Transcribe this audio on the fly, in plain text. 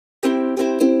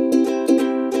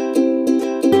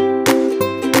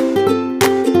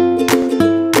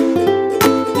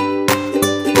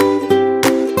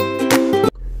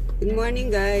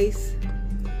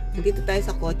Dito tayo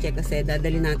sa kotse kasi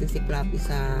dadali natin si Fluffy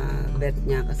sa vet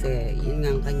niya kasi yun nga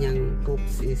ang kanyang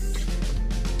poops is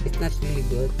it's not really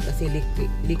good kasi liquid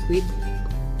with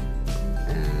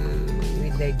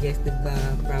digestive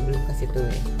problem kasi to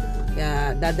eh.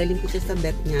 Kaya dadalhin ko siya sa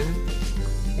vet niya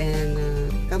and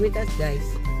come with us guys,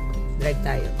 drive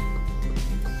tayo.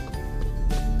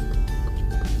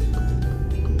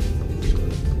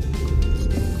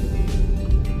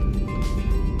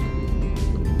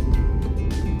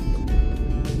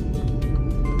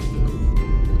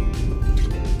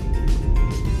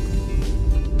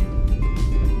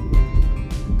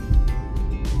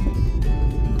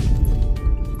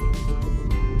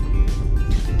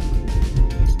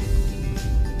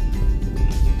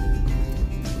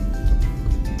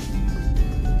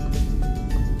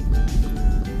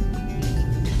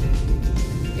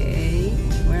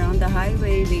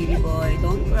 Highway, baby boy,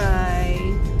 don't cry.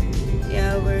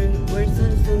 Yeah, we're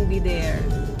soon be there.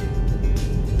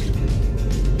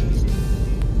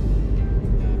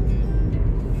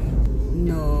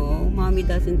 No, mommy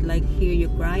doesn't like hear you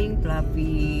crying,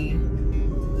 Fluffy.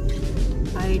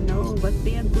 I know, but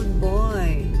be a good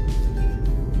boy.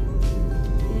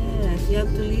 Yes, you have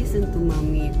to listen to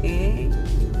mommy, okay?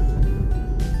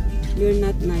 You're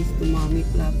not nice to mommy,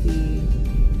 Fluffy.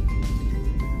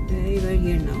 Okay, we're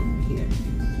here now. Here.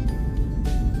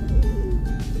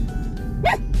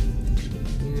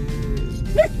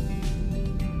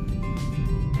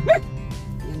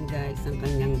 Yan guys, ang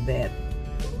kanyang vet.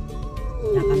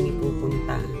 Na kami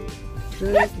pupunta.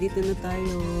 Guys, dito na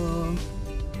tayo.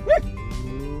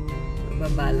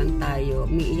 Baba lang tayo.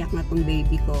 Umiiyak na tong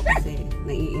baby ko kasi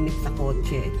naiinip sa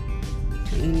kotse.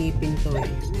 Nainipin to eh.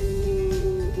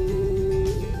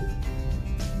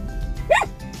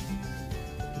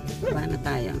 Baba na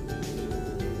tayo.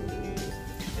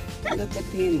 Look at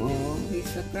him, oh.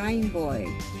 He's a crying boy.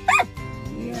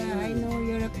 Yeah, I know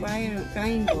you're a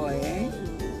crying boy, eh?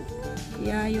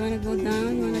 Yeah, you wanna go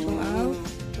down? You wanna go out?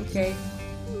 Okay.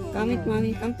 Come with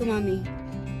mommy. Come to mommy.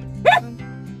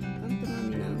 Come to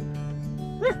mommy now.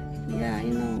 Yeah, I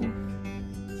know.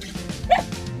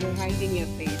 You're hiding your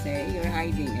face, eh? You're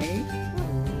hiding, eh?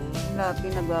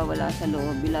 Fluffy nagwawala sa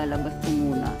loob. Ilalabas ko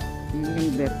muna.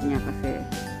 Yung vet niya kasi.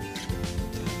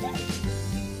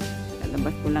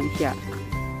 Labas ko lang siya.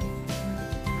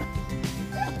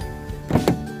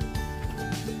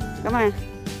 Come on.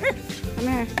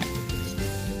 Come here.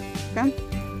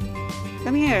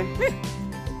 Come here.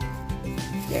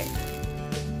 Okay.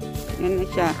 Yan na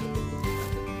siya.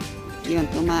 Yun,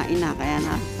 tumain na.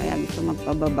 Kaya gusto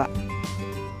magpababa.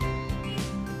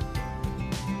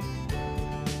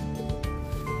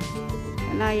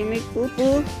 Wala, you make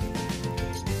poo-poo.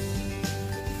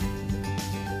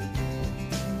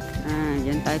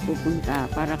 Diyan tayo pupunta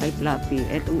para kay Fluffy.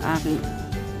 Etong aking.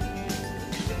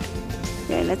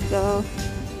 Okay, let's go.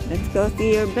 Let's go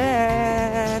see your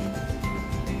vet.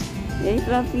 Hey,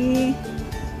 Fluffy.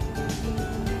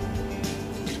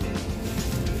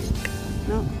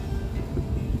 No.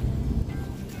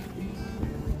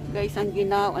 Guys, ang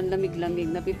ginaw, ang lamig-lamig.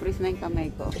 Napipris na yung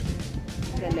kamay ko.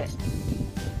 Dali.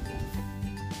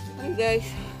 Okay, guys.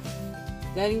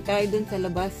 Galing tayo dun sa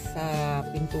labas sa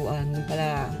pintuan.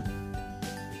 Pala,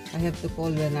 I have to call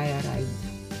when I arrive.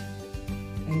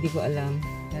 Hindi ko alam.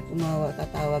 At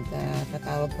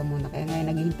tatawag ka muna. Kaya ngayon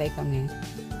naghihintay kami.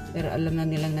 Pero alam na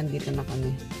nilang nandito na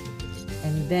kami.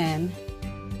 And then,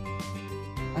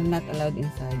 I'm not allowed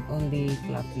inside. Only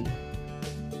Fluffy.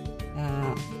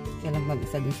 Siya lang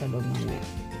mag-isa dun sa loob mamaya.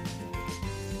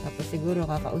 Tapos siguro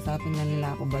kakausapin na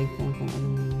nila ako by phone kung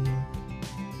anong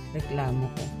reklamo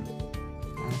ko.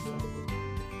 So,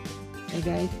 hey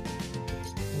guys.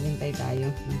 Hintay tayo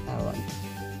ng tawag.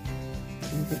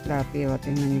 Yung si Fluffy, o,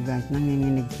 tingnan nyo guys,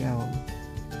 nanginginig siya, o.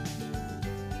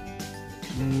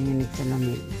 Nanginginig sa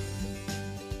lamig.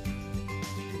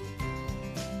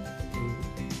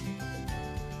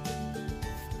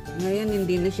 Ngayon,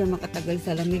 hindi na siya makatagal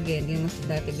sa lamig, eh. Hindi mas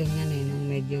dati ganyan, eh.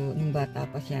 Nung bata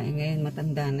pa siya. Ngayon,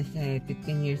 matanda na siya, eh.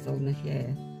 15 years old na siya,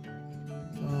 eh.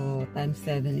 So, times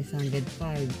 7 is 105.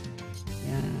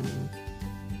 Yeah.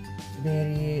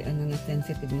 Very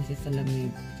sensitive na siya sa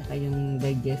lamig, tsaka yung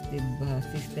digestive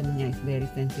system niya is very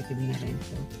sensitive na rin.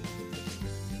 So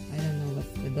I don't know what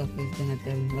the doctor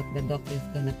is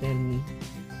gonna tell me.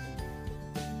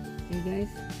 Okay guys,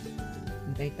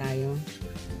 hintay tayo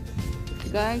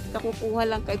guys. Kakukuha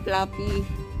lang kay Fluffy,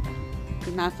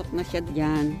 pinasok na siya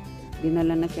dyan,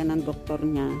 dinala na siya ng doktor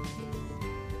niya.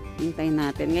 Hintay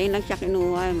natin, ngayon lang siya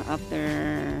kinuha after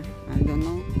I don't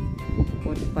know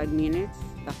 45 minutes.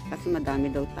 Kasi madami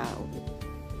daw tao.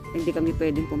 Hindi kami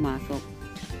pwedeng pumasok.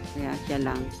 Kaya siya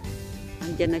lang.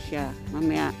 Nandiyan na siya.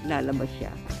 Mamaya lalabas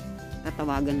siya.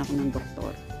 Tatawagan ako ng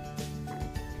doktor.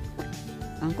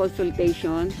 Ang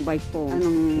consultation by phone.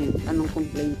 Anong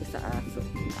complaint ko sa aso?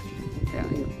 Kaya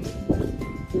yun.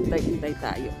 Hintay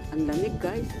tayo. Ang lamig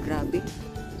guys. Grabe.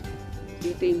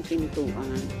 Dito yung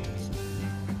pintuan.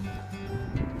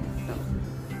 So,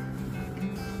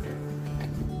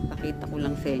 pakita ko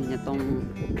lang sa inyo tong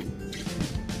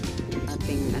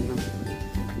ating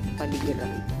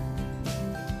paligiran.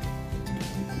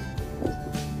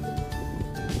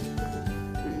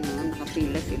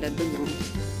 Nakapila sila dun, oh.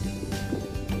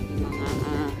 Yung mga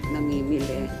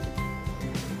namimili.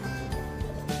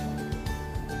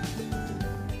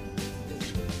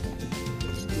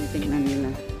 Tingnan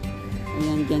nila.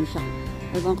 Ayan, dyan siya.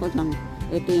 Ewan ko lang,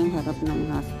 ito yung harap ng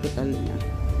hospital niya.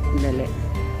 Dali.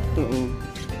 Ito, oh.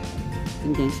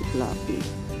 Andyan si Fluffy.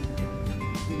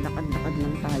 Lakad-lakad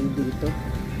lang tayo dito.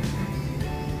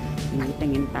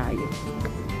 Tingin tayo.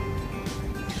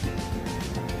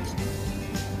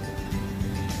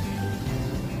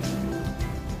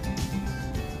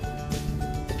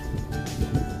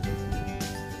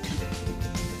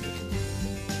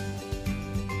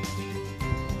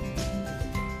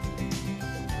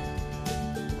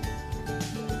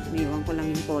 Iniwan ko lang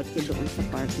yung kotse doon sa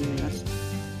parking lot.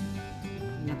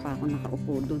 Hindi pa ako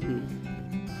nakaupo doon eh.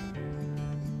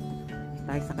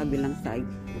 Tayo sa kabilang side.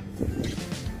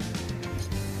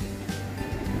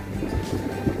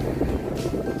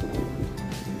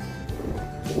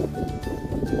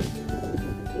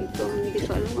 Ito, hindi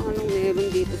ko alam anong meron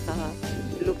dito sa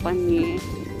lupan niya.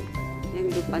 Yung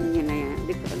lupan niya na yan.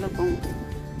 Hindi ko alam kung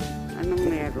anong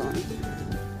meron.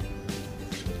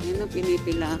 Yan o,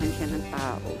 pinipilahan siya ng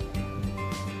tao.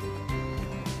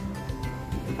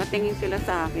 Nakatingin sila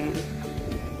sa akin.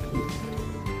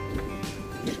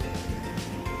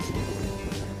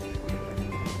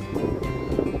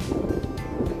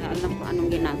 Alam ko anong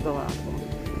ginagawa ko.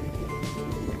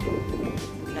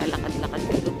 Lalakad-lakad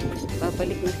dito.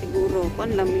 Babalik na siguro.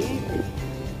 Ang lamig.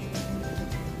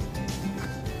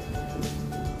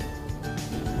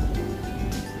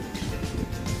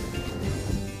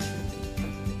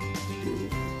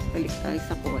 Balik tayo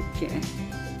sa kotse.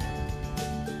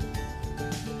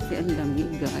 Kasi ang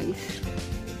lamig guys.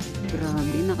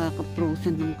 Grabe,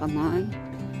 nakaka-frozen ng kamay.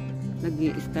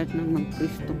 Nag-i-start nang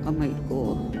mag-freeze tong kamay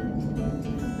ko.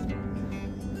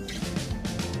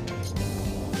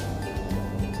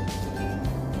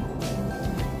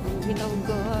 Ginaw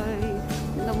guys.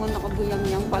 Alam mo,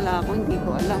 nakabuyang-yang pala ako. Hindi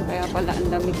ko alam. Kaya pala ang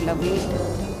lamig-lamig.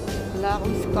 Wala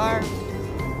akong scarf.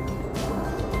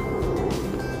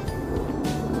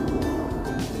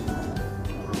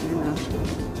 Yun na.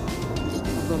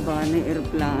 Mababa na yung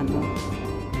aeroplano.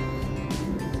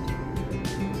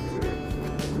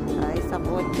 Ay, sa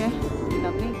kotse.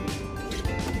 Lamig.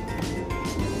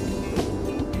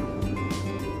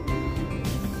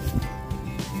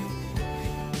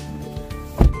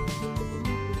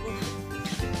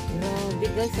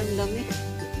 Guys, ang lamig.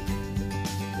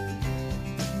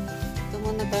 Ito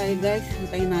muna tayo guys.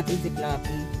 Hintayin natin si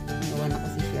Fluffy. Nawa na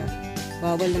kasi siya.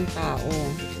 Bawal ng tao.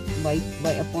 By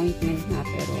appointment na,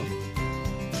 pero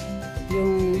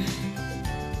yung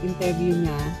interview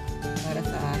niya para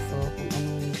sa aso, kung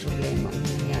anong problema,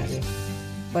 anong nangyari,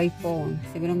 by phone.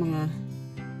 Siguro mga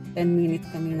 10 minutes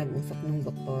kami nag-usap ng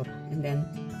doktor. And then,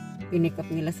 pinick up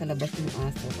nila sa labas ng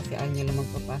aso kasi ayaw nila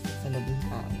magpapasok sa loob ng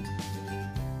tao.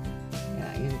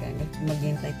 Ayan guys,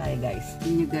 maghintay tayo guys.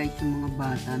 Yun nyo guys, yung mga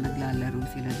bata, naglalaro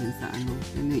sila dun sa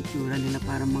yung itsura nila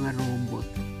para mga robot.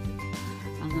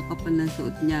 Ang kakapal ng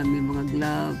suot niya, may mga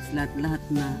gloves, lahat-lahat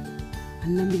na.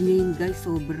 Ang lamig ngayon guys,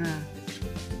 sobra.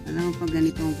 Alam mo pag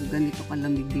ganito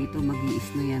kalamig dito,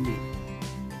 mag-i-snow yan eh.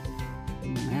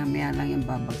 Maya-maya lang yung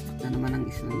babagsak na naman ang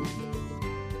snow niya.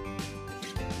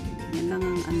 Yan lang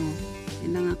ang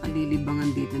yan lang ang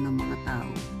kalilibangan dito ng mga tao,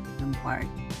 ng park.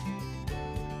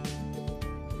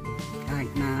 Kahit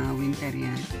na winter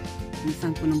yan,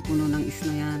 minsan punong-puno ng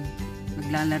snow yan.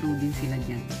 Naglalaro din sila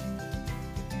dyan.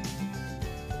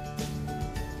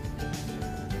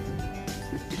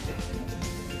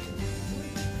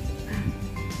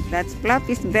 That's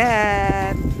Fluffy's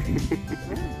bed.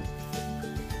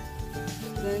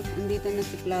 Guys, andito na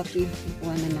si Fluffy.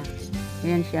 Nakuha na.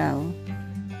 Ayan siya, oh.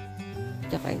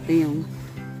 Tsaka ito yung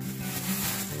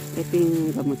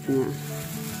gamot niya.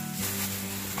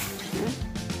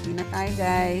 Hindi na tayo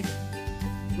guys.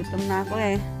 Gutom na ako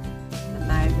eh. Hindi na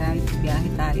tayo guys. Biyahe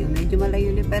tayo. Medyo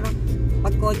malayo ulit. Pero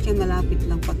pag kotse malapit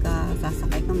lang. Pagka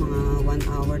sasakay ka mga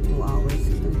 1 hour, 2 hours.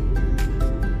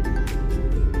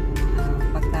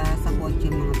 Pagka sa kotse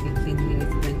mga 15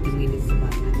 minutes, 20 minutes pa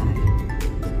na tayo.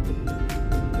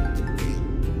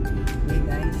 Okay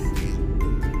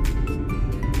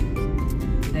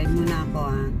na ako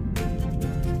ah.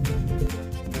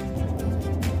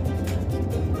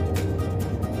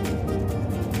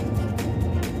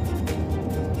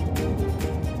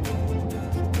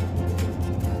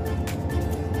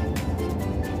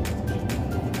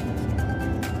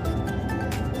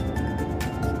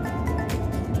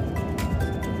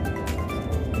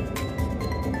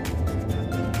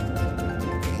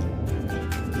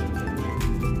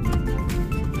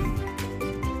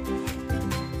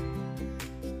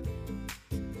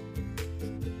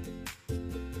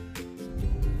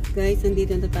 Guys,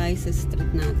 nandito na tayo sa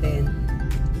street natin.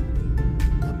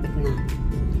 Kapit na.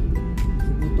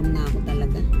 Gutom na ako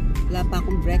talaga. Wala pa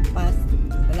akong breakfast.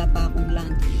 Wala pa akong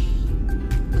lunch.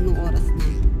 Anong oras na?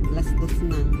 Alas 2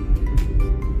 na.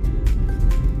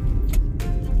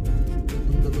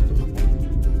 Gutom ako.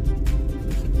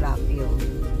 Si Flappy yun.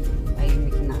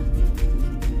 Tahimik na.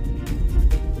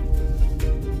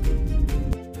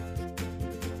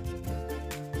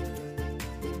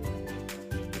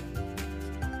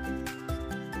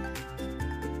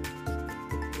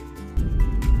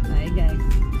 Guys,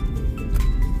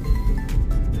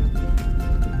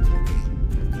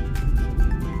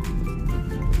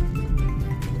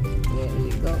 there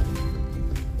you go.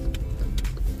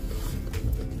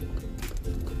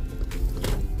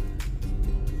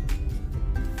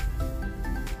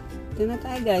 Ito na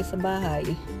tayo guys sa bahay.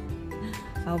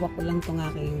 Hawak ko lang tong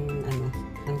aking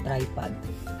ng tripod.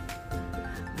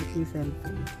 Aking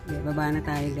cellphone. Okay, baba na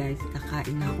tayo guys.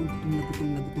 Kakain na ako. Gutom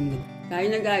na.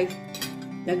 Kain na guys.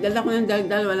 Dagdal ako ng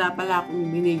dagdal, wala pala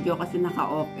akong binidyo kasi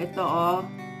naka-off. Ito oh,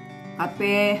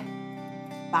 kape,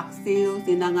 paksiw,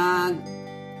 sinangag.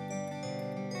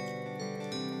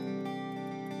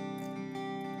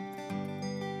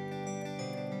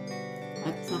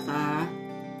 At saka,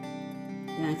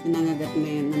 yan, sinangag at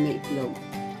may itlog.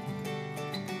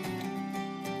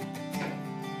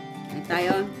 At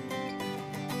tayo,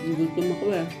 gutom ako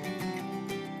eh.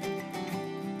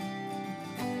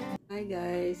 Hi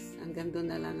guys, hanggang doon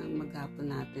na lang ang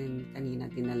maghapon natin. Kanina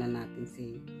dinala natin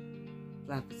si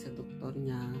Fluffy sa doktor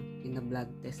niya, pina-blood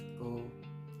test ko,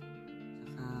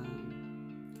 saka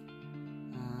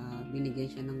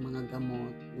binigyan siya ng mga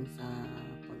gamot dun sa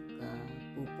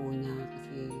pagpupo niya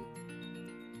kasi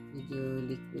medyo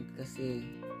liquid kasi,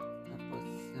 tapos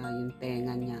yung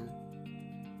tenga niya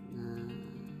na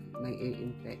may ear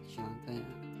infection, kaya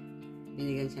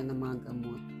binigyan siya ng mga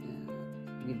gamot.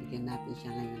 Bibigyan natin siya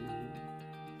ngayon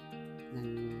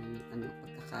ng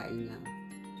pagkakain niya.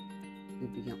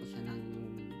 Bibigyan ko siya ng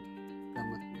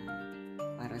gamot na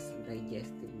para sa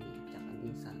digestive niya, tsaka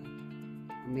dun sa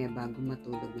may bago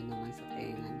matulog na naman sa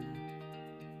tenga niya.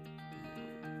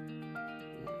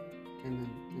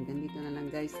 Ganun. Hanggang dito na lang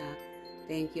guys ha.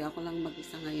 Thank you. Ako lang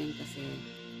mag-isa ngayon kasi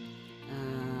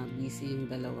busy yung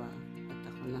dalawa at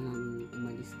ako lang ang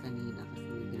umalis kanina kasi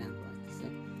may ginagawa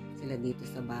sila dito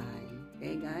sa bahay.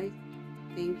 Okay guys,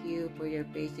 thank you for your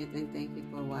patience and thank you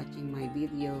for watching my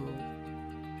video.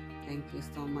 Thank you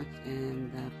so much,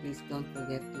 and please don't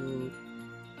forget to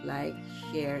like,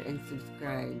 share and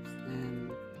subscribe, and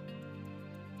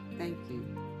thank you.